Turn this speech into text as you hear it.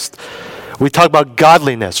We talk about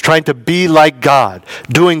godliness, trying to be like God,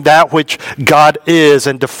 doing that which God is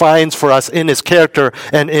and defines for us in his character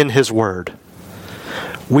and in his word.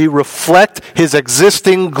 We reflect his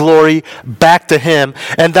existing glory back to him,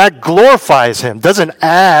 and that glorifies him. Doesn't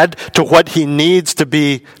add to what he needs to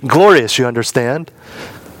be glorious, you understand?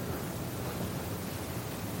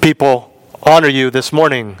 People honor you this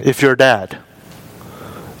morning if you're a dad.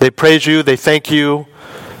 They praise you, they thank you,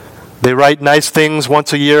 they write nice things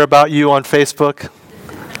once a year about you on Facebook.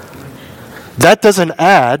 That doesn't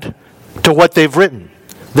add to what they've written.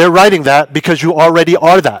 They're writing that because you already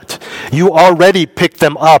are that. You already picked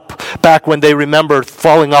them up back when they remember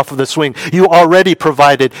falling off of the swing. You already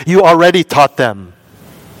provided. You already taught them.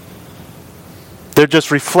 They're just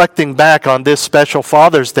reflecting back on this special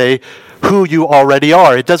Father's Day who you already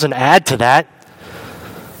are. It doesn't add to that.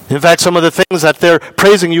 In fact, some of the things that they're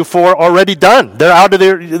praising you for are already done. They're out of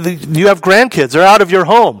you have grandkids. They're out of your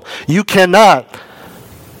home. You cannot,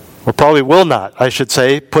 or probably will not, I should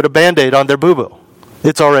say, put a Band-Aid on their boo-boo.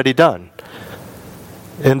 It's already done.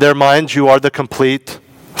 In their minds, you are the complete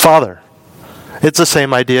Father. It's the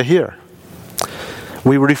same idea here.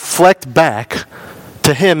 We reflect back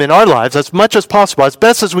to him in our lives as much as possible, as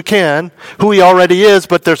best as we can, who he already is,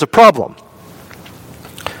 but there's a problem.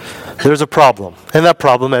 There's a problem. And that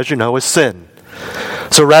problem, as you know, is sin.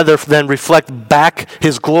 So rather than reflect back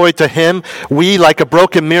his glory to him, we, like a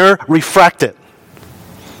broken mirror, refract it.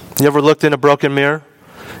 You ever looked in a broken mirror?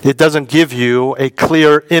 It doesn't give you a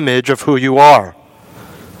clear image of who you are.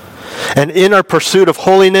 And in our pursuit of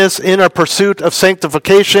holiness, in our pursuit of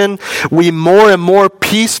sanctification, we more and more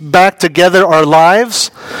piece back together our lives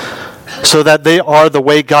so that they are the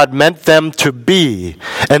way God meant them to be.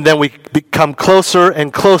 And then we become closer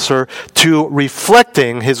and closer to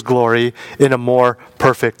reflecting his glory in a more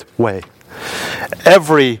perfect way.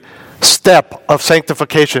 Every step of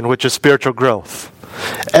sanctification, which is spiritual growth,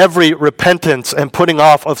 every repentance and putting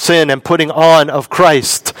off of sin and putting on of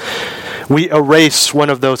Christ, we erase one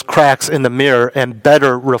of those cracks in the mirror and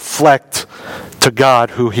better reflect to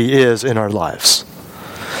God who he is in our lives.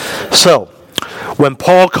 So, when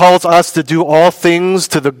Paul calls us to do all things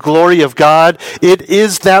to the glory of God, it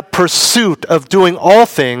is that pursuit of doing all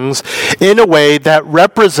things in a way that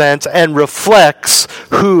represents and reflects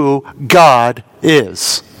who God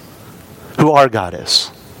is, who our God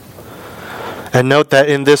is. And note that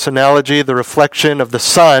in this analogy, the reflection of the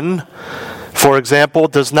sun, for example,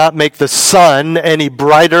 does not make the sun any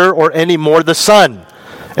brighter or any more the sun.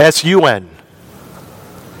 S-U-N.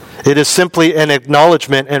 It is simply an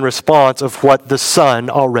acknowledgement and response of what the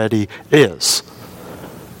sun already is.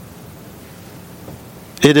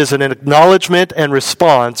 It is an acknowledgement and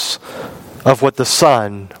response of what the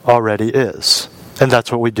sun already is. And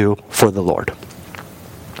that's what we do for the Lord.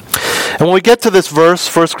 And when we get to this verse,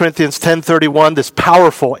 1 Corinthians 10:31, this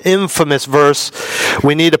powerful, infamous verse,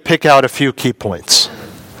 we need to pick out a few key points.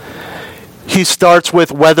 He starts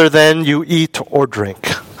with, whether then you eat or drink.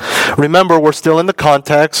 Remember, we're still in the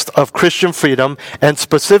context of Christian freedom, and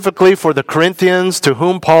specifically for the Corinthians to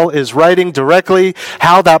whom Paul is writing directly,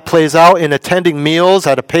 how that plays out in attending meals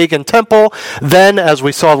at a pagan temple, then, as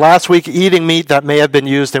we saw last week, eating meat that may have been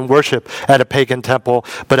used in worship at a pagan temple,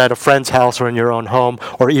 but at a friend's house or in your own home,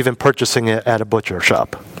 or even purchasing it at a butcher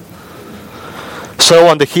shop. So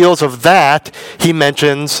on the heels of that, he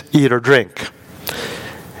mentions eat or drink.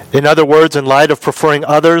 In other words, in light of preferring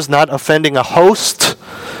others, not offending a host,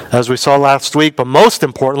 as we saw last week, but most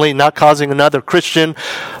importantly, not causing another Christian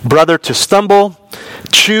brother to stumble,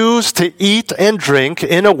 choose to eat and drink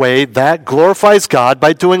in a way that glorifies God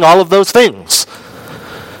by doing all of those things.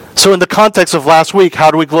 So in the context of last week,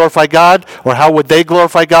 how do we glorify God? Or how would they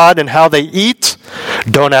glorify God and how they eat?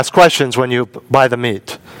 Don't ask questions when you buy the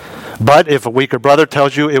meat. But if a weaker brother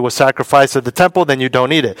tells you it was sacrificed at the temple, then you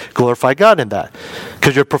don't eat it. Glorify God in that.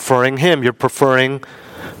 Because you're preferring him. You're preferring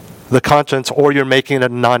the conscience, or you're making it a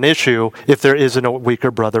non-issue if there isn't a weaker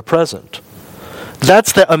brother present.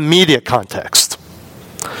 That's the immediate context.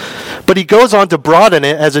 But he goes on to broaden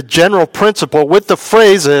it as a general principle with the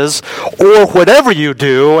phrases, or whatever you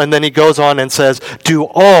do, and then he goes on and says, do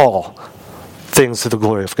all things to the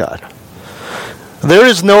glory of God. There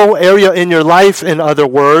is no area in your life, in other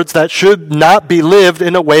words, that should not be lived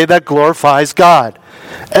in a way that glorifies God.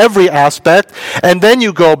 Every aspect. And then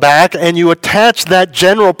you go back and you attach that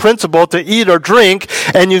general principle to eat or drink,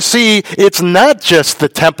 and you see it's not just the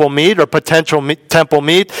temple meat or potential temple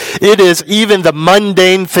meat. It is even the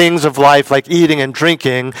mundane things of life like eating and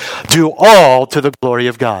drinking. Do all to the glory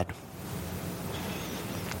of God.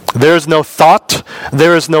 There is no thought,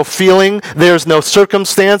 there is no feeling, there is no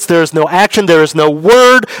circumstance, there is no action, there is no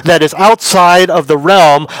word that is outside of the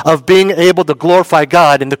realm of being able to glorify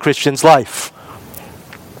God in the Christian's life.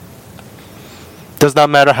 Does not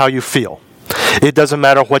matter how you feel. It doesn't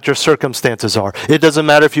matter what your circumstances are. It doesn't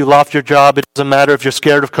matter if you lost your job. It doesn't matter if you're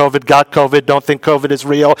scared of COVID, got COVID, don't think COVID is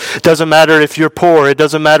real. It doesn't matter if you're poor. It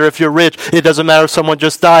doesn't matter if you're rich. It doesn't matter if someone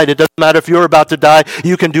just died. It doesn't matter if you're about to die.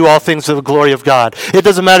 You can do all things to the glory of God. It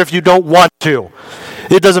doesn't matter if you don't want to.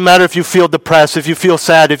 It doesn't matter if you feel depressed, if you feel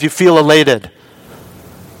sad, if you feel elated.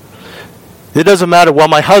 It doesn't matter, well,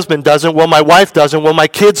 my husband doesn't, well, my wife doesn't, well, my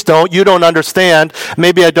kids don't, you don't understand.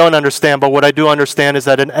 Maybe I don't understand, but what I do understand is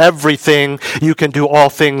that in everything, you can do all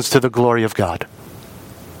things to the glory of God.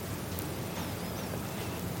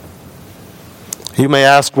 You may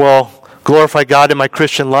ask, well, glorify God in my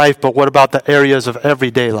Christian life, but what about the areas of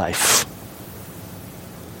everyday life?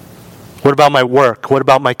 What about my work? What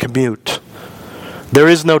about my commute? There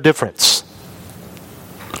is no difference.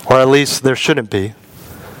 Or at least there shouldn't be.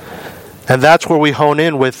 And that's where we hone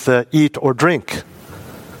in with eat or drink.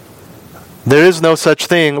 There is no such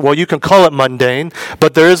thing, well, you can call it mundane,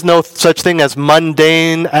 but there is no such thing as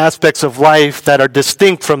mundane aspects of life that are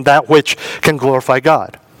distinct from that which can glorify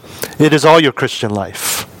God. It is all your Christian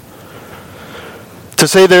life. To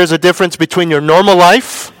say there is a difference between your normal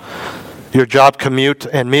life, your job, commute,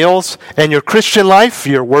 and meals, and your Christian life,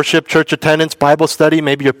 your worship, church attendance, Bible study,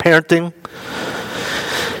 maybe your parenting,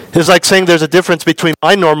 is like saying there's a difference between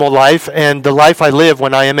my normal life and the life I live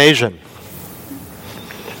when I am Asian.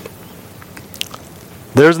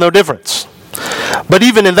 There's no difference. But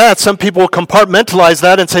even in that, some people compartmentalize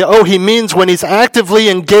that and say, oh, he means when he's actively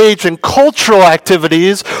engaged in cultural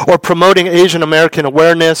activities or promoting Asian American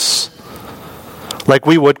awareness, like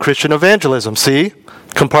we would Christian evangelism. See?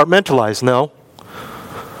 Compartmentalize. No.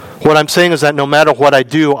 What I'm saying is that no matter what I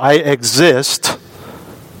do, I exist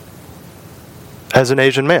as an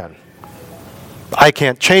Asian man. I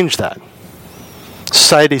can't change that.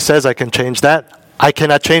 Society says I can change that. I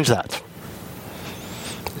cannot change that.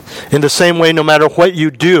 In the same way, no matter what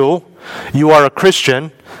you do, you are a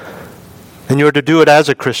Christian, and you are to do it as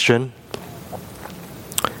a Christian.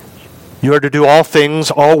 You are to do all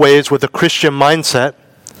things, always, with a Christian mindset.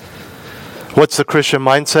 What's the Christian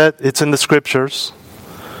mindset? It's in the Scriptures.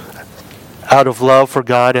 Out of love for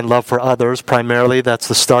God and love for others, primarily. That's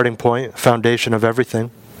the starting point, foundation of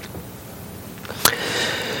everything.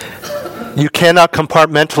 You cannot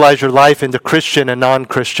compartmentalize your life into Christian and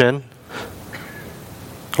non-Christian,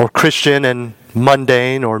 or Christian and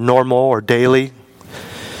mundane, or normal, or daily.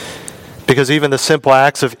 Because even the simple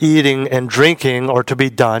acts of eating and drinking are to be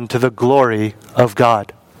done to the glory of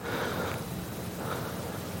God.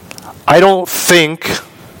 I don't think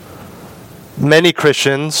many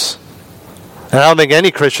Christians, and I don't think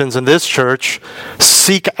any Christians in this church,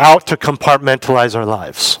 seek out to compartmentalize our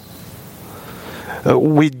lives.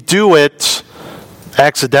 We do it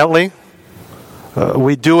accidentally.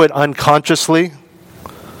 We do it unconsciously.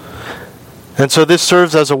 And so this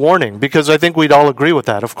serves as a warning, because I think we'd all agree with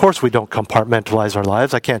that. Of course we don't compartmentalize our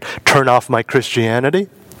lives. I can't turn off my Christianity.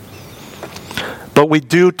 But we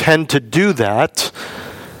do tend to do that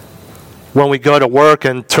when we go to work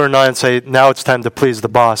and turn on and say, now it's time to please the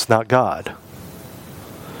boss, not God.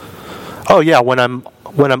 Oh yeah, when I'm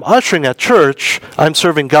ushering at church, I'm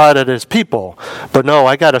serving God and His people. But no,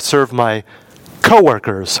 I got to serve my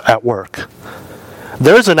coworkers at work.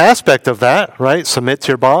 There's an aspect of that, right? Submit to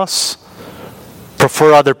your boss,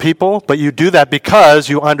 prefer other people, but you do that because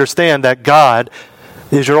you understand that God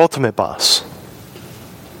is your ultimate boss.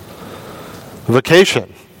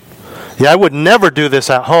 Vacation. Yeah, I would never do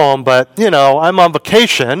this at home, but I'm on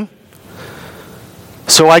vacation,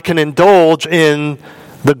 so I can indulge in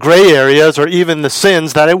the gray areas or even the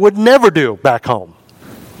sins that I would never do back home.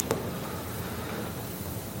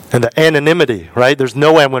 And the anonymity, right? There's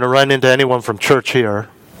no way I'm going to run into anyone from church here.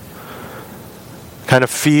 Kind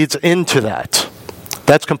of feeds into that.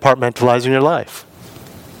 That's compartmentalizing your life.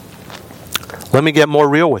 Let me get more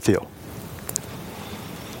real with you.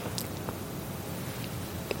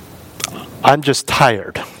 I'm just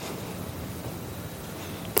tired.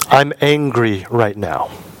 I'm angry right now.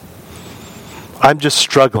 I'm just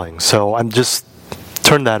struggling, so I'm just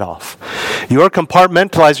turn that off. You're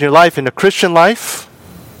compartmentalizing your life into Christian life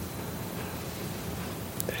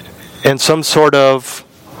and some sort of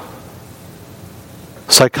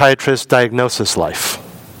psychiatrist diagnosis life.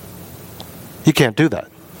 You can't do that.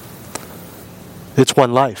 It's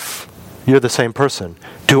one life. You're the same person.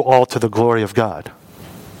 Do all to the glory of God.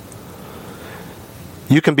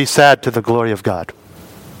 You can be sad to the glory of God.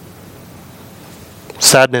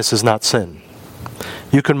 Sadness is not sin.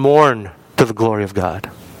 You can mourn to the glory of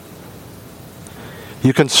God.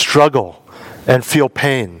 You can struggle and feel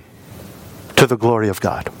pain to the glory of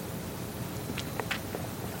God.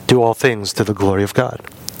 Do all things to the glory of God.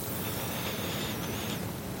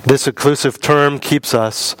 This inclusive term keeps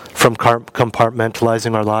us from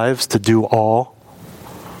compartmentalizing our lives to do all.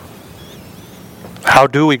 How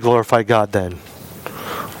do we glorify God then?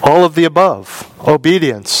 All of the above.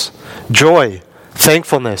 Obedience, joy,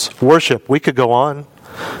 thankfulness, worship. We could go on.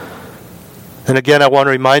 And again, I want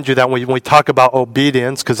to remind you that when we talk about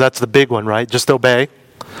obedience, because that's the big one, right? Just obey.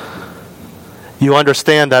 You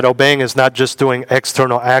understand that obeying is not just doing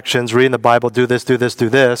external actions, reading the Bible, do this, do this, do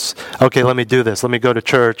this. Okay, let me do this. Let me go to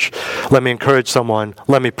church. Let me encourage someone.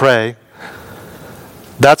 Let me pray.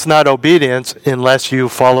 That's not obedience unless you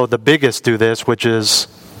follow the biggest do this, which is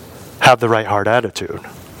have the right heart attitude.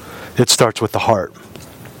 It starts with the heart.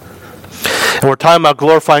 And we're talking about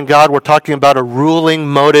glorifying God. We're talking about a ruling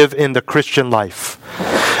motive in the Christian life.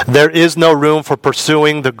 There is no room for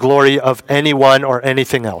pursuing the glory of anyone or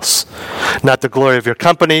anything else. Not the glory of your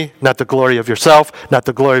company, not the glory of yourself, not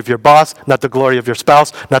the glory of your boss, not the glory of your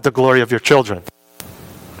spouse, not the glory of your children.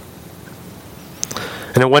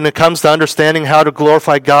 And when it comes to understanding how to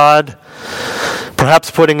glorify God,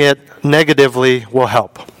 perhaps putting it negatively will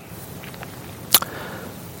help.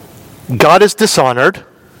 God is dishonored,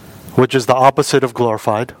 which is the opposite of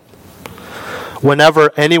glorified,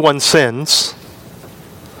 whenever anyone sins,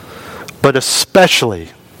 but especially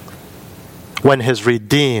when his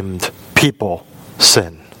redeemed people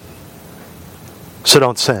sin. So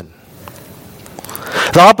don't sin.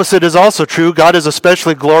 The opposite is also true. God is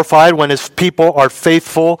especially glorified when his people are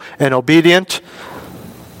faithful and obedient.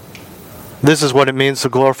 This is what it means to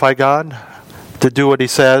glorify God, to do what he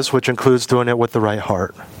says, which includes doing it with the right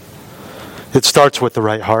heart. It starts with the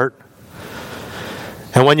right heart.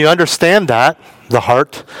 And when you understand that, the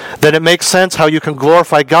heart, then it makes sense how you can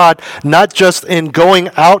glorify God, not just in going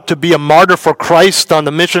out to be a martyr for Christ on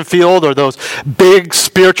the mission field or those big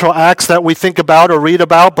spiritual acts that we think about or read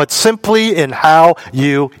about, but simply in how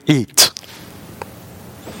you eat,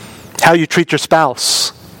 how you treat your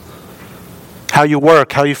spouse, how you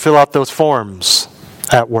work, how you fill out those forms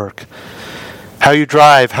at work, how you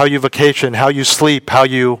drive, how you vacation, how you sleep, how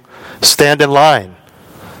you stand in line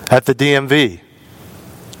at the DMV.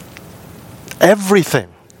 Everything.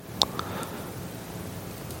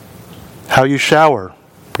 How you shower,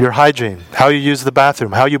 your hygiene, how you use the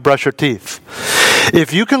bathroom, how you brush your teeth.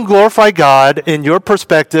 If you can glorify God in your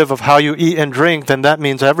perspective of how you eat and drink, then that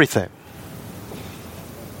means everything.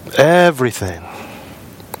 Everything.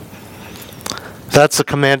 That's the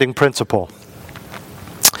commanding principle.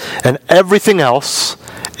 And everything else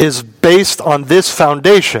is based on this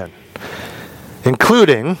foundation,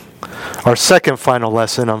 including our second final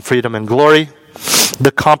lesson on freedom and glory,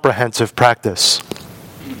 the comprehensive practice.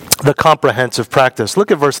 The comprehensive practice.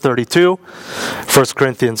 Look at verse 32, 1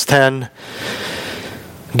 Corinthians 10.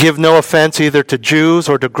 Give no offense either to Jews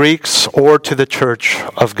or to Greeks or to the church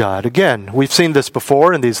of God. Again, we've seen this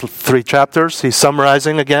before in these 3 chapters. He's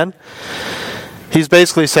summarizing again. He's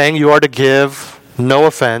basically saying you are to give no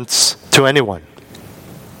offense to anyone.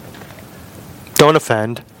 Don't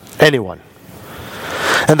offend anyone.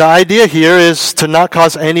 And the idea here is to not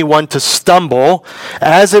cause anyone to stumble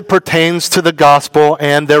as it pertains to the gospel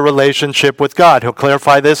and their relationship with God. He'll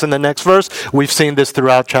clarify this in the next verse. We've seen this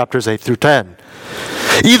throughout chapters 8 through 10.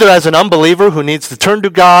 Either as an unbeliever who needs to turn to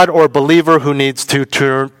God or a believer who needs to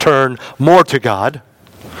turn more to God,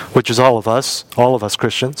 which is all of us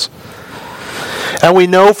Christians. And we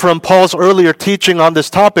know from Paul's earlier teaching on this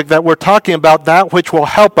topic that we're talking about that which will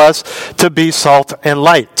help us to be salt and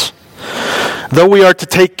light. Though we are to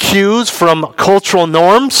take cues from cultural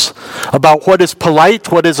norms about what is polite,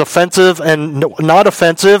 what is offensive and not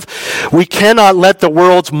offensive, we cannot let the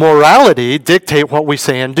world's morality dictate what we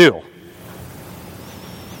say and do.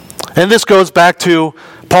 And this goes back to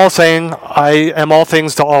Paul saying, I am all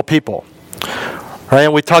things to all people. Right?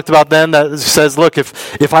 And we talked about then that it says, look,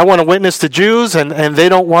 if I want to witness to Jews and they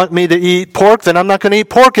don't want me to eat pork, then I'm not going to eat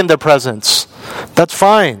pork in their presence. That's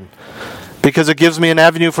fine. Because it gives me an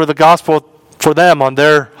avenue for the gospel for them on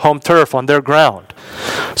their home turf, on their ground.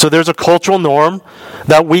 So there's a cultural norm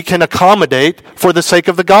that we can accommodate for the sake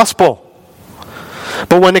of the gospel.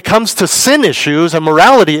 But when it comes to sin issues and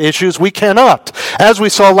morality issues, we cannot. As we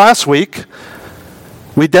saw last week,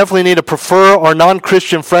 we definitely need to prefer our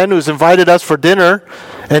non-Christian friend who's invited us for dinner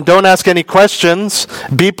and don't ask any questions.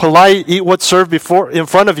 Be polite, eat what's served in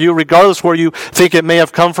front of you, regardless where you think it may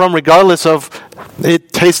have come from, regardless of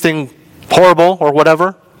it tasting horrible or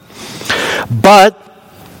whatever. But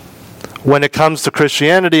when it comes to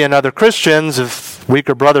Christianity and other Christians, if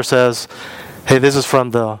weaker brother says, hey, this is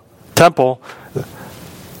from the temple,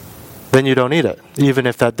 then you don't eat it, even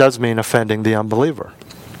if that does mean offending the unbeliever.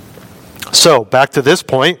 So, back to this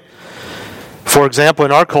point, for example,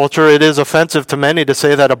 in our culture, it is offensive to many to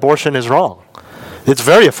say that abortion is wrong. It's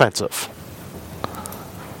very offensive.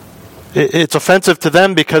 It's offensive to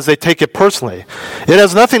them because they take it personally. It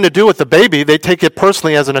has nothing to do with the baby. They take it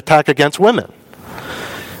personally as an attack against women.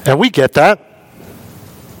 And we get that.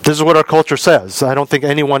 This is what our culture says. I don't think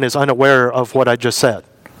anyone is unaware of what I just said.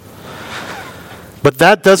 But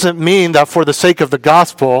that doesn't mean that for the sake of the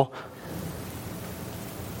gospel,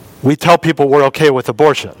 we tell people we're okay with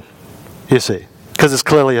abortion, you see, because it's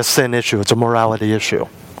clearly a sin issue. It's a morality issue.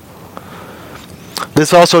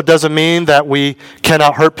 This also doesn't mean that we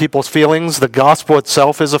cannot hurt people's feelings. The gospel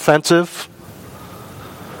itself is offensive.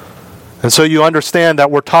 And so you understand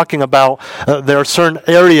that we're talking about there are certain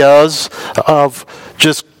areas of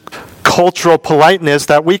just cultural politeness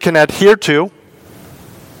that we can adhere to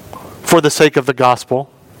for the sake of the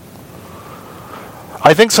gospel.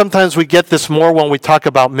 I think sometimes we get this more when we talk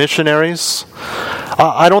about missionaries.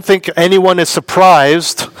 I don't think anyone is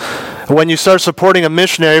surprised when you start supporting a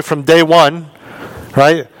missionary from day one,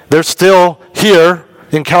 right? They're still here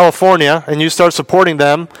in California, and you start supporting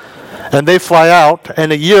them, and they fly out,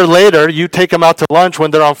 and a year later, you take them out to lunch when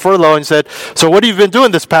they're on furlough and said, so what have you been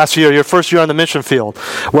doing this past year, your first year on the mission field?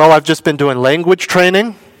 Well, I've just been doing language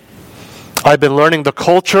training. I've been learning the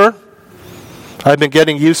culture. I've been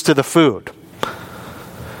getting used to the food.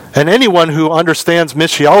 And anyone who understands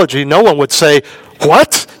missiology, no one would say,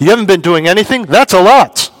 what? You haven't been doing anything? That's a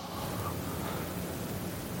lot.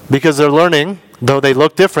 Because they're learning, though they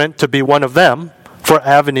look different, to be one of them for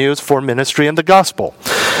avenues for ministry and the gospel.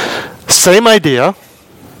 Same idea,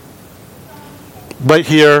 but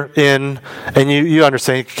here in, and you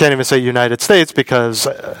understand, you can't even say United States because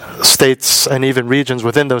states and even regions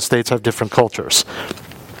within those states have different cultures.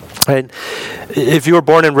 Right? If you were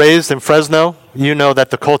born and raised in Fresno, you know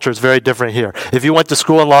that the culture is very different here. If you went to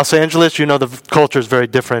school in Los Angeles, you know the culture is very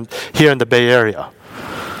different here in the Bay Area.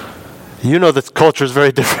 You know the culture is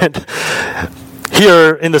very different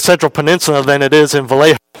here in the Central Peninsula than it is in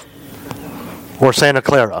Vallejo or Santa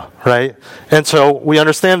Clara, right? And so we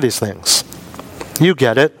understand these things. You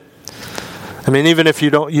get it. I mean, even if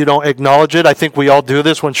you don't acknowledge it, I think we all do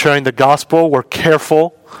this when sharing the gospel. We're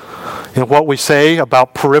careful in what we say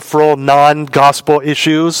about peripheral, non-gospel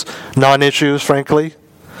issues, non-issues, frankly.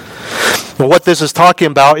 But what this is talking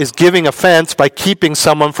about is giving offense by keeping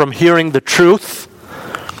someone from hearing the truth.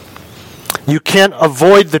 You can't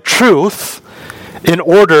avoid the truth in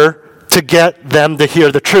order to get them to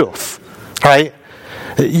hear the truth, right?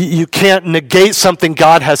 You can't negate something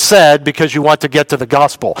God has said because you want to get to the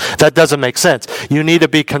gospel. That doesn't make sense. You need to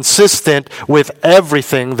be consistent with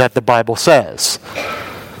everything that the Bible says.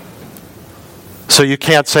 So you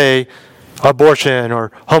can't say abortion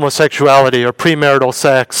or homosexuality or premarital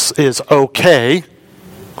sex is okay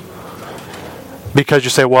because you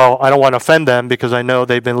say, well, I don't want to offend them because I know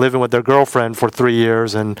they've been living with their girlfriend for 3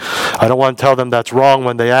 years and I don't want to tell them that's wrong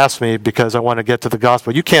when they ask me because I want to get to the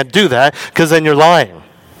gospel. You can't do that because then you're lying.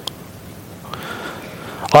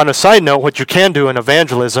 On a side note, what you can do in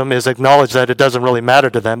evangelism is acknowledge that it doesn't really matter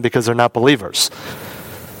to them because they're not believers.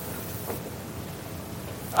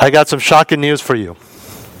 I got some shocking news for you.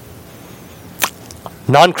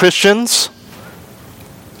 Non-Christians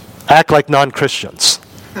act like non-Christians.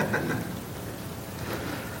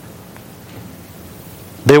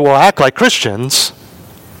 They will act like Christians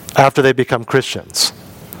after they become Christians.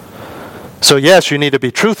 So yes, you need to be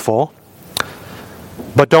truthful,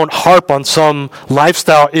 but don't harp on some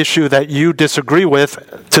lifestyle issue that you disagree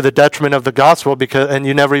with to the detriment of the gospel, and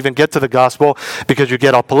you never even get to the gospel because you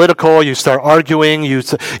get all political, you start arguing,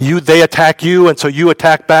 they attack you, and so you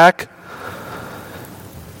attack back.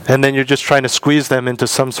 And then you're just trying to squeeze them into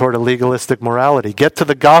some sort of legalistic morality. Get to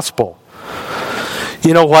the gospel.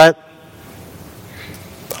 You know what?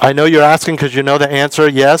 I know you're asking because you know the answer.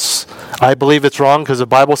 Yes, I believe it's wrong because the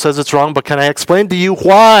Bible says it's wrong, but can I explain to you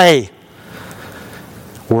why?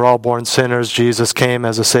 We're all born sinners. Jesus came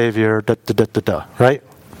as a Savior, right?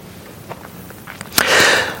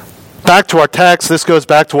 Back to our text. This goes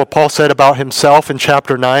back to what Paul said about himself in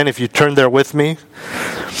chapter 9. If you turn there with me.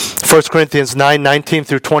 1 Corinthians 9, 19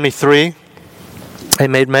 through 23. I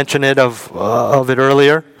made mention of it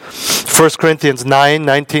earlier. 1 Corinthians 9,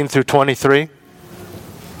 19 through 23.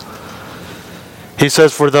 He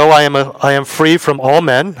says, for though I am free from all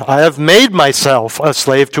men, I have made myself a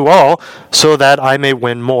slave to all, so that I may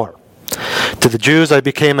win more. To the Jews I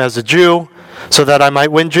became as a Jew, so that I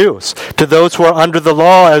might win Jews. To those who are under the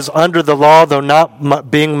law, as under the law, though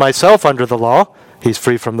not being myself under the law, He's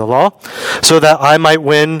free from the law, so that I might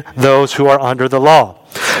win those who are under the law.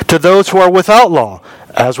 To those who are without law,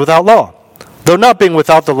 as without law, though not being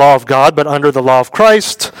without the law of God, but under the law of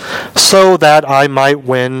Christ, so that I might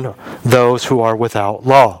win those who are without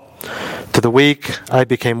law. To the weak I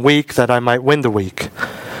became weak, that I might win the weak.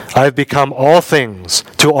 I have become all things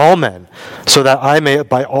to all men, so that I may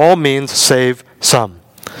by all means save some.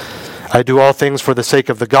 I do all things for the sake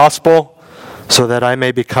of the gospel, so that I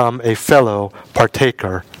may become a fellow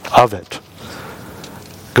partaker of it.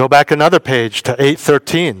 Go back another page to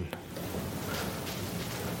 8:13.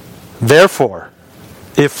 Therefore,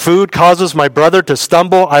 if food causes my brother to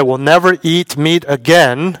stumble, I will never eat meat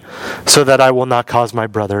again, so that I will not cause my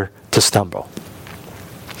brother to stumble.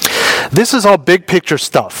 This is all big picture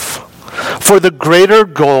stuff for the greater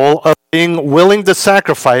goal of being willing to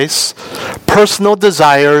sacrifice personal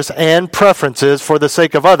desires and preferences for the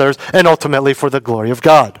sake of others and ultimately for the glory of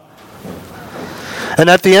God. And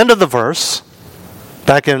at the end of the verse,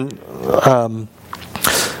 back in 1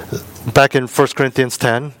 Corinthians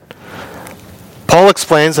 10, Paul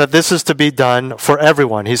explains that this is to be done for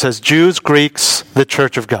everyone. He says, Jews, Greeks, the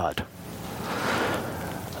church of God.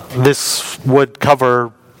 This would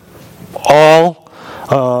cover all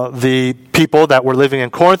the people that were living in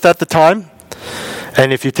Corinth at the time.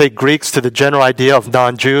 And if you take Greeks to the general idea of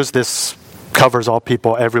non-Jews, this covers all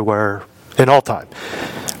people everywhere in all time.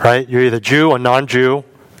 Right? You're either Jew, a non-Jew,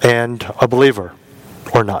 and a believer,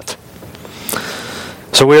 or not.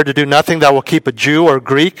 So we are to do nothing that will keep a Jew or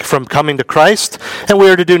Greek from coming to Christ, and we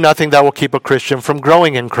are to do nothing that will keep a Christian from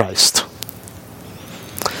growing in Christ.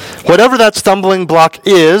 Whatever that stumbling block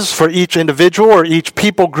is for each individual or each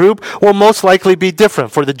people group will most likely be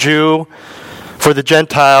different for the Jew, for the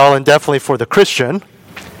Gentile, and definitely for the Christian.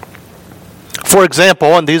 For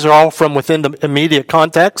example, and these are all from within the immediate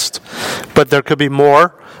context, but there could be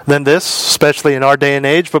more than this, especially in our day and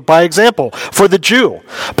age. But by example, for the Jew,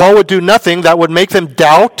 Paul would do nothing that would make them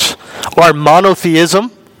doubt our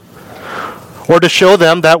monotheism or to show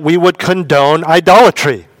them that we would condone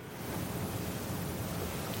idolatry,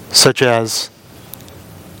 such as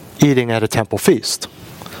eating at a temple feast.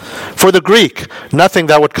 For the Greek, nothing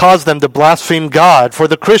that would cause them to blaspheme God. For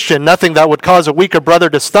the Christian, nothing that would cause a weaker brother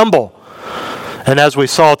to stumble, and as we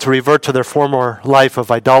saw, to revert to their former life of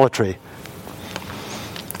idolatry.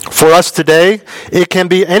 For us today, it can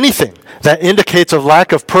be anything that indicates a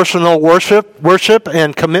lack of personal worship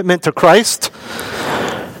and commitment to Christ.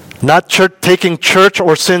 Not taking church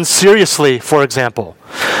or sin seriously, for example.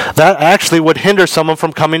 That actually would hinder someone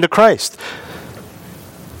from coming to Christ.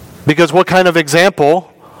 Because what kind of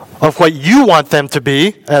example of what you want them to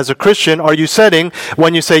be as a Christian are you setting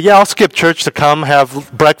when you say, yeah, I'll skip church to come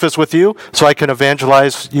have breakfast with you so I can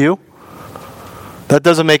evangelize you? That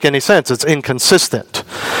doesn't make any sense. It's inconsistent.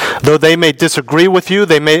 Though they may disagree with you,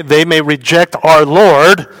 they may reject our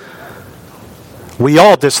Lord, we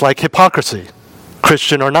all dislike hypocrisy,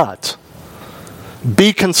 Christian or not.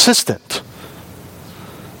 Be consistent.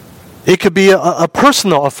 It could be a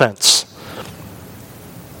personal offense.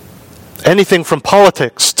 Anything from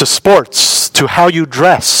politics to sports to how you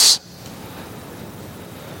dress.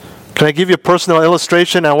 Can I give you a personal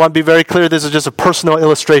illustration? I want to be very clear, this is just a personal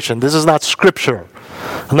illustration. This is not scripture.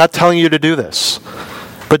 I'm not telling you to do this.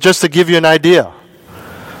 But just to give you an idea.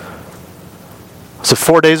 Was it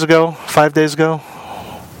 4 days ago? 5 days ago?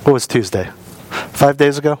 What was Tuesday? 5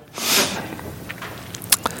 days ago?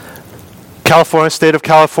 State of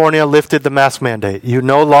California lifted the mask mandate. You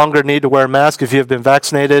no longer need to wear a mask if you have been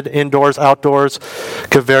vaccinated. Indoors, outdoors,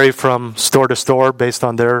 could vary from store to store based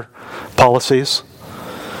on their policies.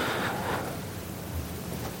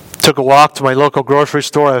 Took a walk to my local grocery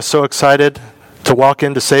store. I was so excited to walk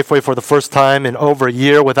into Safeway for the first time in over a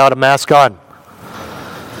year without a mask on.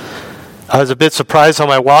 I was a bit surprised on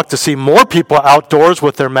my walk to see more people outdoors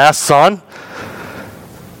with their masks on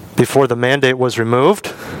before the mandate was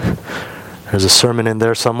removed. There's a sermon in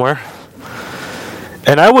there somewhere.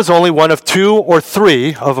 And I was only one of 2 or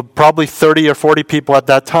 3 of probably 30 or 40 people at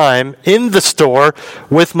that time in the store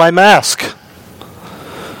with my mask.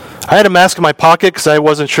 I had a mask in my pocket because I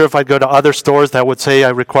wasn't sure if I'd go to other stores that would say I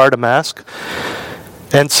required a mask.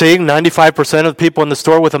 And seeing 95% of the people in the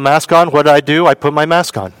store with a mask on, what did I do? I put my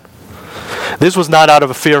mask on. This was not out of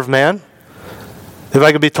a fear of man. If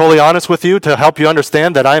I could be totally honest with you, to help you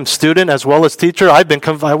understand that I am student as well as teacher, I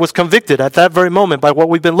was convicted at that very moment by what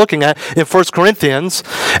we've been looking at in 1 Corinthians.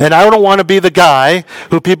 And I don't want to be the guy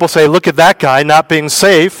who people say, look at that guy not being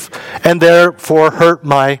safe, and therefore hurt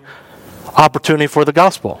my opportunity for the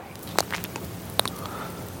gospel.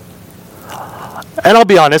 And I'll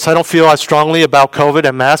be honest, I don't feel as strongly about COVID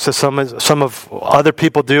and masks as some of other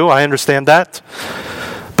people do. I understand that.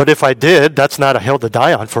 But if I did, that's not a hill to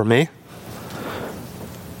die on for me.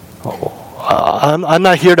 I'm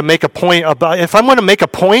not here to make a point about, if I'm going to make a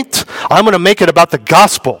point, I'm going to make it about the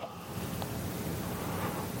gospel.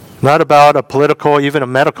 Not about a political, even a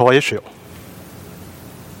medical issue.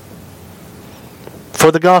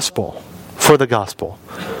 For the gospel. For the gospel.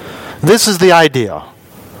 This is the idea.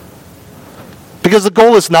 Because the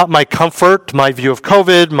goal is not my comfort, my view of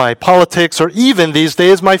COVID, my politics, or even these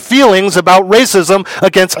days my feelings about racism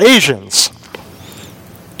against Asians.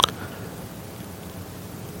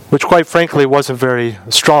 Which quite frankly wasn't very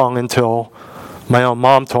strong until my own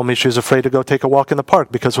mom told me she was afraid to go take a walk in the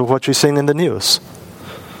park because of what she's seeing in the news.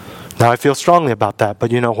 Now I feel strongly about that,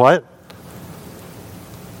 but you know what?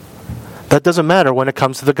 That doesn't matter when it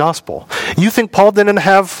comes to the gospel. You think Paul didn't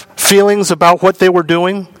have feelings about what they were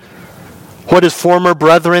doing? What his former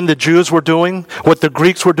brethren, the Jews, were doing? What the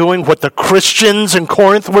Greeks were doing? What the Christians in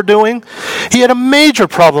Corinth were doing? He had a major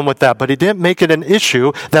problem with that, but he didn't make it an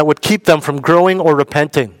issue that would keep them from growing or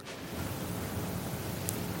repenting.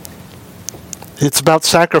 It's about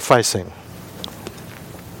sacrificing,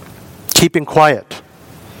 keeping quiet,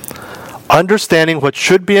 understanding what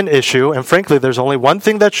should be an issue, and frankly, there's only one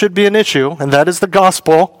thing that should be an issue, and that is the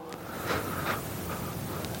gospel,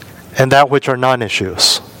 and that which are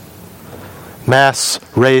non-issues. Mass,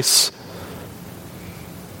 race,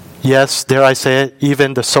 yes, dare I say it,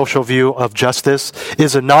 even the social view of justice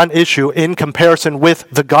is a non-issue in comparison with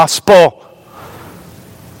the gospel.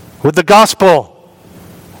 With the gospel.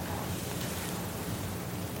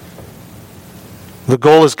 The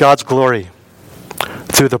goal is God's glory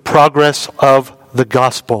through the progress of the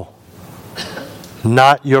gospel,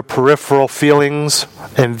 not your peripheral feelings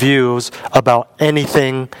and views about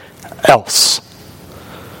anything else.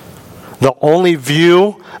 The only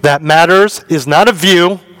view that matters is not a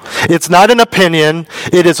view, it's not an opinion,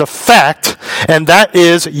 it is a fact, and that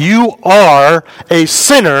is you are a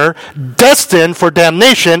sinner destined for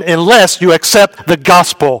damnation unless you accept the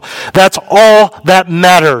gospel. That's all that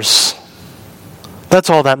matters. That's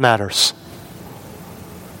all that matters.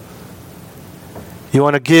 You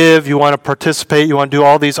want to give, you want to participate, you want to do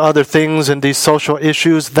all these other things and these social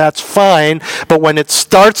issues, that's fine, but when it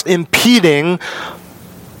starts impeding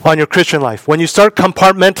on your Christian life, when you start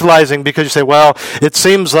compartmentalizing because you say, well, it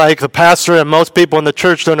seems like the pastor and most people in the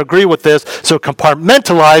church don't agree with this, so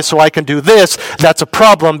compartmentalize so I can do this, that's a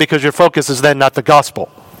problem because your focus is then not the gospel.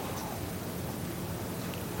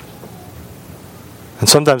 And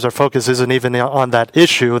sometimes our focus isn't even on that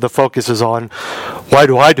issue. The focus is on, why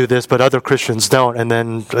do I do this, but other Christians don't? And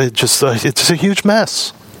then it's a huge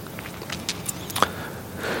mess.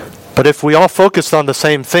 But if we all focused on the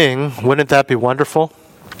same thing, wouldn't that be wonderful?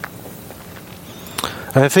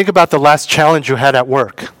 And think about the last challenge you had at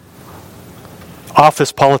work.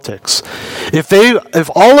 Office politics. If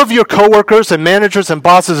all of your coworkers and managers and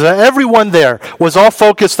bosses, everyone there was all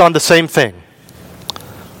focused on the same thing.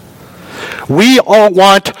 We all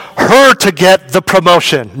want her to get the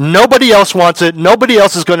promotion. Nobody else wants it. Nobody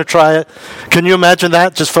else is going to try it. Can you imagine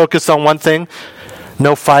that? Just focused on one thing.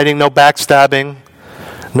 No fighting, no backstabbing,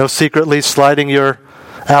 no secretly sliding your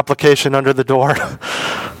application under the door.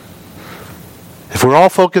 If we're all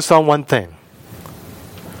focused on one thing,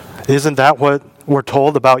 isn't that what we're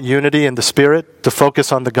told about unity in the Spirit? To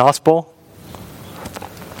focus on the gospel?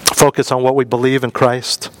 Focus on what we believe in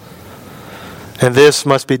Christ? And this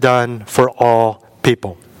must be done for all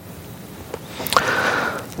people.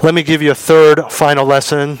 Let me give you a third final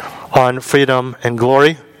lesson on freedom and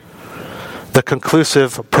glory. The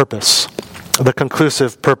conclusive purpose. The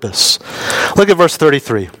conclusive purpose. Look at verse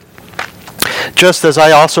 33. Just as I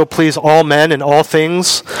also please all men in all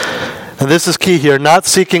things, and this is key here, not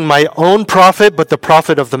seeking my own profit, but the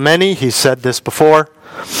profit of the many. He said this before.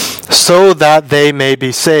 So that they may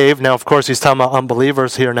be saved. Now, of course, he's talking about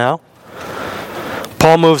unbelievers here now.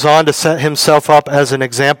 Paul moves on to set himself up as an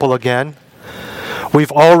example again.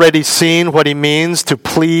 We've already seen what he means to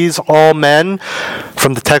please all men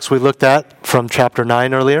from the text we looked at from chapter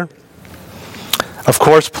 9 earlier. Of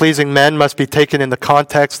course, pleasing men must be taken in the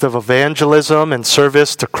context of evangelism and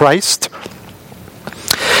service to Christ.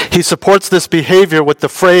 He supports this behavior with the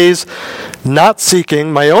phrase, not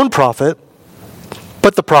seeking my own profit,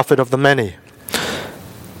 but the profit of the many.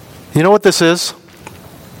 You know what this is?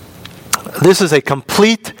 This is a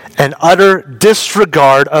complete and utter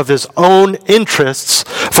disregard of his own interests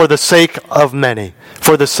for the sake of many,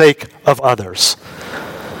 for the sake of others.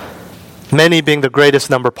 Many being the greatest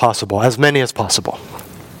number possible, as many as possible.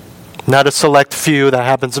 Not a select few that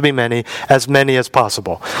happens to be many as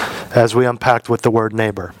possible, as we unpacked with the word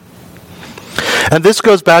neighbor. And this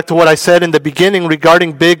goes back to what I said in the beginning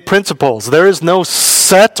regarding big principles. There is no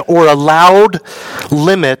set or allowed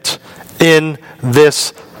limit in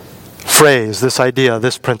this phrase, this idea,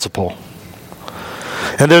 this principle.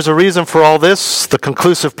 And there's a reason for all this, the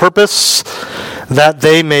conclusive purpose, that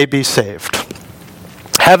they may be saved.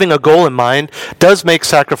 Having a goal in mind does make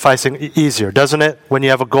sacrificing easier, doesn't it? When you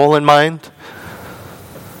have a goal in mind.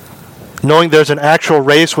 Knowing there's an actual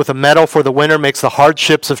race with a medal for the winner makes the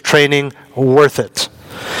hardships of training worth it.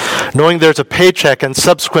 Knowing there's a paycheck and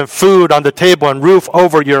subsequent food on the table and roof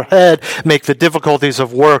over your head make the difficulties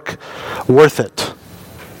of work worth it.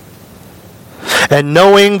 And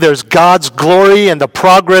knowing there's God's glory and the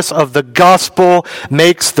progress of the gospel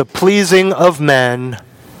makes the pleasing of men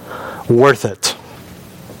worth it.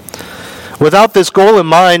 Without this goal in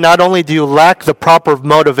mind, not only do you lack the proper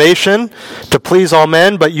motivation to please all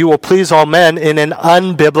men, but you will please all men in an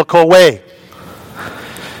unbiblical way.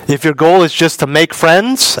 If your goal is just to make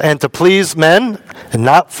friends and to please men, and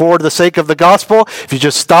not for the sake of the gospel, if you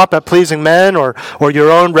just stop at pleasing men or your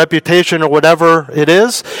own reputation or whatever it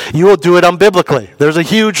is, you will do it unbiblically. There's a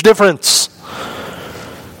huge difference.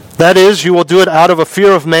 That is, you will do it out of a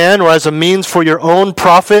fear of man or as a means for your own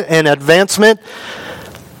profit and advancement,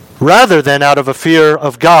 rather than out of a fear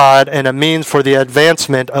of God and a means for the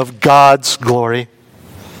advancement of God's glory.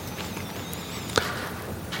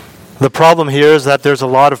 The problem here is that there's a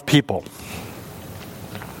lot of people.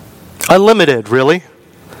 Unlimited, really.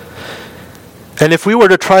 And if we were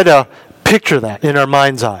to try to picture that in our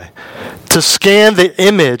mind's eye, to scan the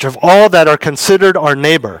image of all that are considered our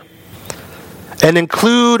neighbor, and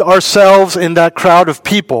include ourselves in that crowd of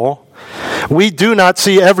people, we do not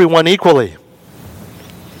see everyone equally.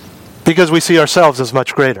 Because we see ourselves as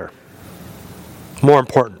much greater, more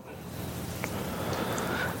important.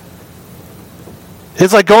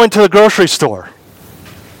 It's like going to the grocery store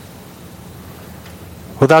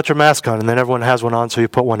without your mask on, and then everyone has one on, so you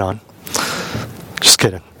put one on. Just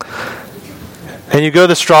kidding. And you go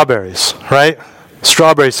to strawberries, right?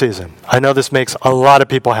 Strawberry season. I know this makes a lot of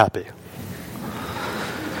people happy.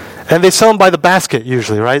 And they sell them by the basket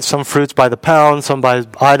usually, right? Some fruits by the pound, some by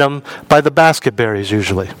item, by the basket berries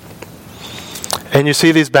usually. And you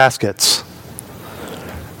see these baskets.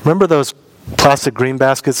 Remember those plastic green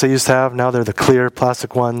baskets they used to have? Now they're the clear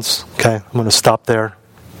plastic ones. Okay, I'm going to stop there.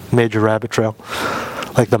 Major rabbit trail.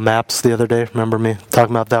 Like the maps the other day. Remember me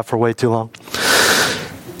talking about that for way too long?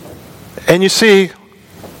 And you see,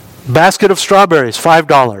 basket of strawberries,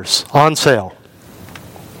 $5 on sale.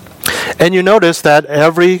 And you notice that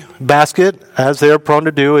every basket, as they are prone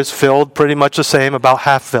to do, is filled pretty much the same, about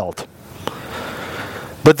half filled.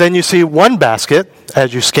 But then you see one basket,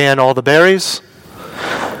 as you scan all the berries,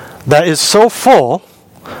 that is so full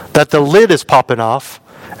that the lid is popping off,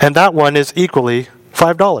 and that one is equally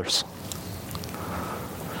 $5.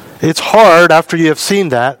 It's hard, after you have seen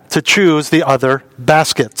that, to choose the other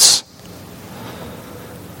baskets.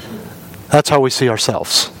 That's how we see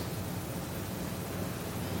ourselves.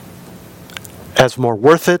 As more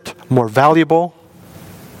worth it, more valuable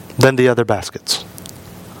than the other baskets.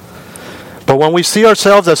 But when we see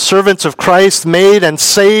ourselves as servants of Christ, made and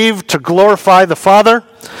saved to glorify the Father,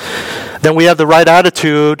 then we have the right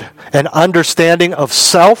attitude and understanding of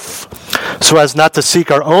self so as not to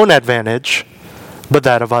seek our own advantage, but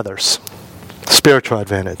that of others. Spiritual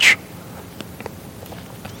advantage.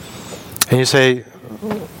 And you say,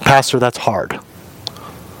 Pastor, that's hard.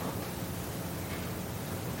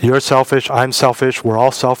 You're selfish, I'm selfish, we're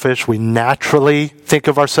all selfish. We naturally think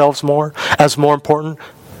of ourselves more as more important.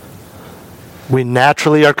 We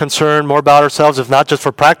naturally are concerned more about ourselves, if not just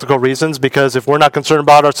for practical reasons, because if we're not concerned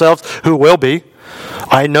about ourselves, who will be?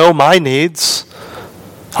 I know my needs.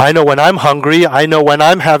 I know when I'm hungry. I know when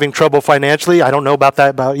I'm having trouble financially. I don't know about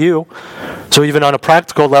that about you. So even on a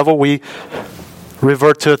practical level, we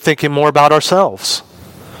revert to thinking more about ourselves.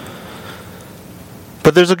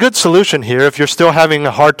 But there's a good solution here if you're still having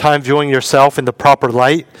a hard time viewing yourself in the proper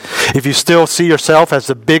light. If you still see yourself as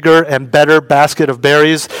the bigger and better basket of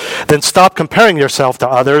berries, then stop comparing yourself to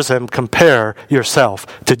others and compare yourself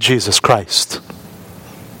to Jesus Christ.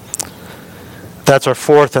 That's our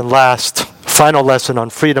fourth and last, final lesson on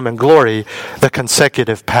freedom and glory, the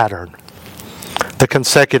consecutive pattern. The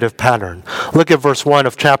consecutive pattern. Look at verse 1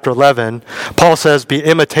 of chapter 11. Paul says, "Be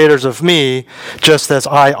imitators of me, just as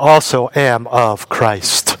I also am of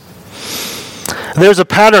Christ." There's a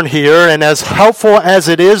pattern here, and as helpful as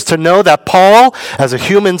it is to know that Paul, as a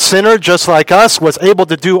human sinner just like us, was able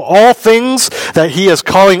to do all things that he is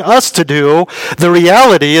calling us to do, the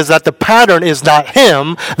reality is that the pattern is not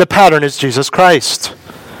him, the pattern is Jesus Christ.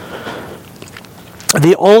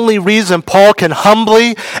 The only reason Paul can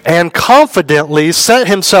humbly and confidently set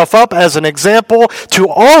himself up as an example to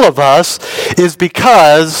all of us is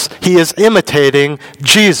because he is imitating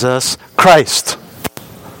Jesus Christ.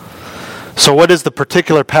 So what is the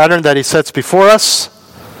particular pattern that he sets before us?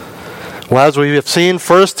 Well, as we have seen,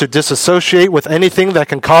 first, to disassociate with anything that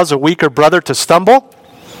can cause a weaker brother to stumble.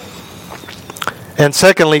 And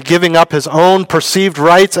secondly, giving up his own perceived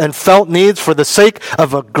rights and felt needs for the sake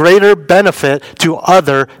of a greater benefit to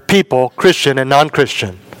other people, Christian and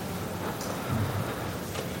non-Christian.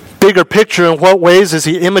 Bigger picture, in what ways is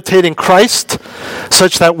he imitating Christ,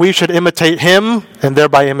 such that we should imitate him and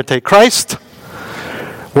thereby imitate Christ?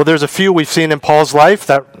 Well, there's a few we've seen in Paul's life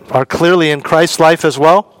that are clearly in Christ's life as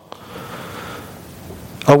well.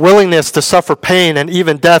 A willingness to suffer pain and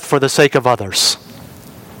even death for the sake of others.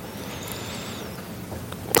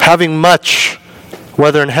 Having much,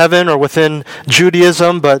 whether in heaven or within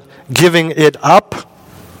Judaism, but giving it up.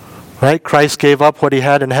 Right? Christ gave up what he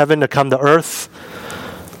had in heaven to come to earth.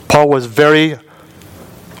 Paul was very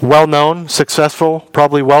well-known, successful,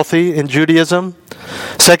 probably wealthy in Judaism.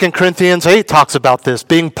 2 Corinthians 8 talks about this,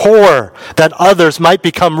 being poor, that others might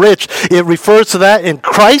become rich. It refers to that in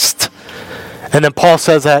Christ, and then Paul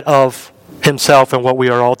says that of himself and what we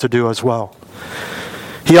are all to do as well.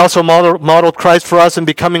 He also modeled Christ for us in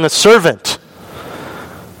becoming a servant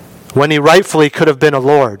when he rightfully could have been a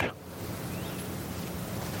Lord.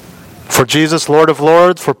 For Jesus, Lord of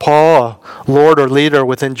Lords. For Paul, a Lord or leader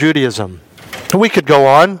within Judaism. And we could go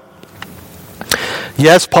on.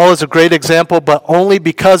 Yes, Paul is a great example, but only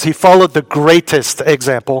because he followed the greatest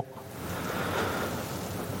example.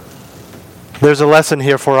 There's a lesson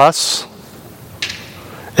here for us.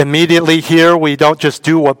 Immediately here, we don't just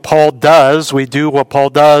do what Paul does. We do what Paul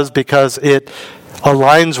does because it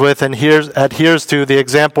aligns with and adheres to the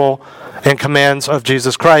example and commands of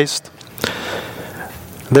Jesus Christ.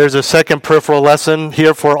 There's a second peripheral lesson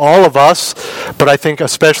here for all of us, but I think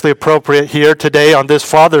especially appropriate here today on this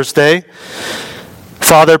Father's Day.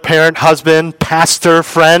 Father, parent, husband, pastor,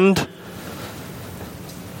 friend.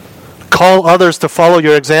 Call others to follow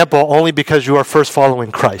your example only because you are first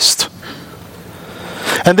following Christ.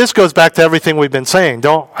 And this goes back to everything we've been saying.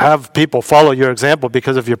 Don't have people follow your example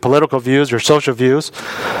because of your political views, your social views.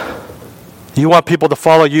 You want people to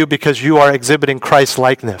follow you because you are exhibiting Christ's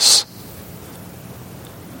likeness.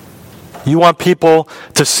 You want people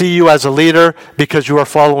to see you as a leader because you are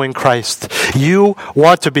following Christ. I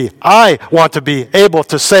want to be able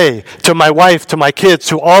to say to my wife, to my kids,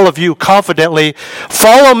 to all of you confidently,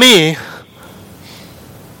 follow me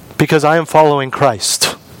because I am following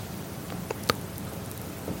Christ.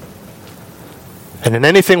 And in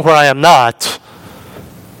anything where I am not,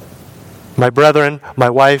 my brethren,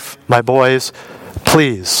 my wife, my boys,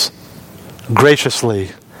 please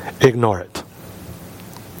graciously ignore it.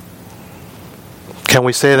 Can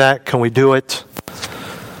we say that? Can we do it?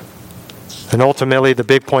 And ultimately, the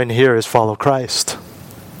big point here is follow Christ.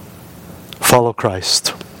 Follow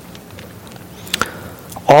Christ.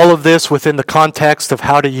 All of this within the context of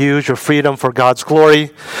how to use your freedom for God's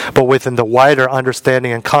glory, but within the wider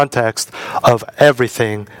understanding and context of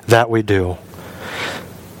everything that we do.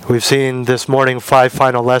 We've seen this morning 5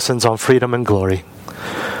 final lessons on freedom and glory.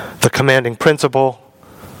 The commanding principle,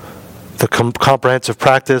 the comprehensive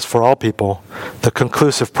practice for all people, the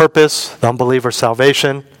conclusive purpose, the unbeliever's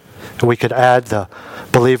salvation, and we could add the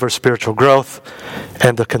believer's spiritual growth,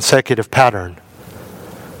 and the consecutive pattern.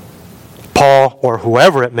 Paul, or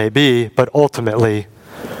whoever it may be, but ultimately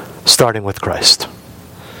starting with Christ.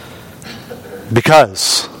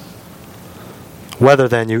 Because whether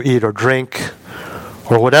then you eat or drink,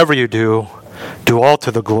 or whatever you do all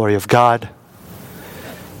to the glory of God.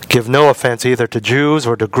 Give no offense either to Jews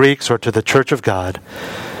or to Greeks or to the church of God,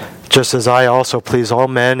 just as I also please all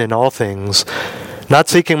men in all things, not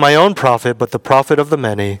seeking my own profit, but the profit of the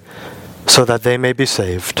many, so that they may be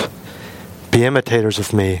saved. Be imitators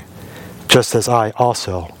of me, just as I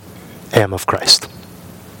also am of Christ.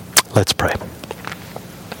 Let's pray.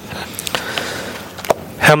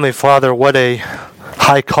 Heavenly Father, what a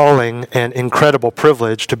high calling and incredible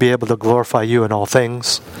privilege to be able to glorify you in all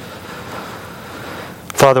things.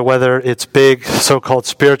 Father, whether it's big so-called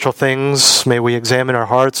spiritual things, may we examine our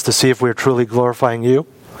hearts to see if we're truly glorifying you.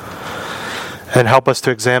 And help us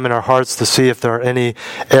to examine our hearts to see if there are any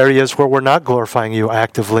areas where we're not glorifying you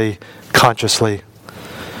actively, consciously.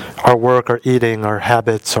 Our work, our eating, our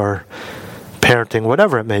habits, our parenting,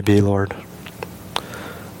 whatever it may be, Lord.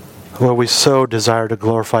 Lord, we so desire to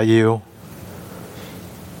glorify you.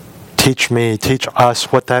 Teach me, teach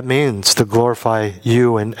us what that means to glorify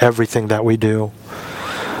you in everything that we do.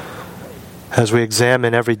 As we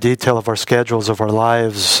examine every detail of our schedules, of our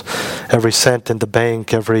lives, every cent in the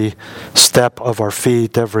bank, every step of our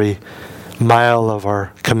feet, every mile of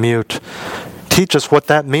our commute, teach us what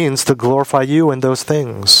that means to glorify you in those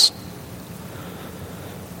things.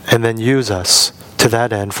 And then use us to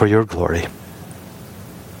that end for your glory.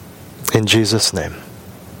 In Jesus' name,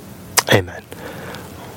 amen.